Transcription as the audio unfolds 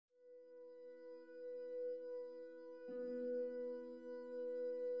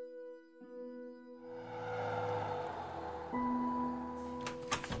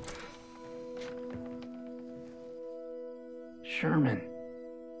Sherman.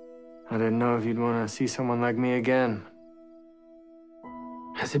 I didn't know if you'd want to see someone like me again.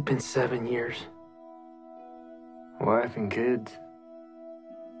 Has it been 7 years? Wife and kids.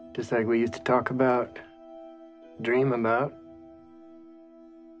 Just like we used to talk about, dream about.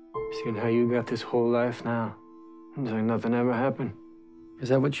 Seeing how you got this whole life now. It's like nothing ever happened. Is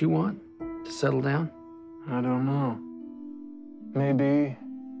that what you want? To settle down? I don't know. Maybe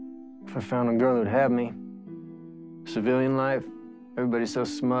if I found a girl who'd have me. Civilian life, everybody's so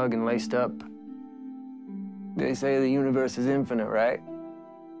smug and laced up. They say the universe is infinite, right?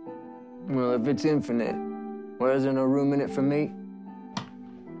 Well, if it's infinite, why is there no room in it for me?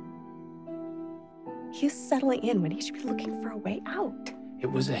 He's settling in when he should be looking for a way out.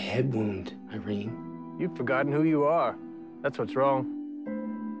 It was a head wound, Irene. You've forgotten who you are. That's what's wrong.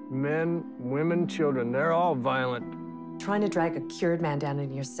 Men, women, children, they're all violent. Trying to drag a cured man down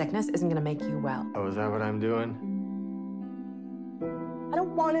into your sickness isn't gonna make you well. Oh, is that what I'm doing? I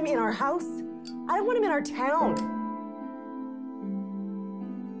don't want him in our house. I don't want him in our town.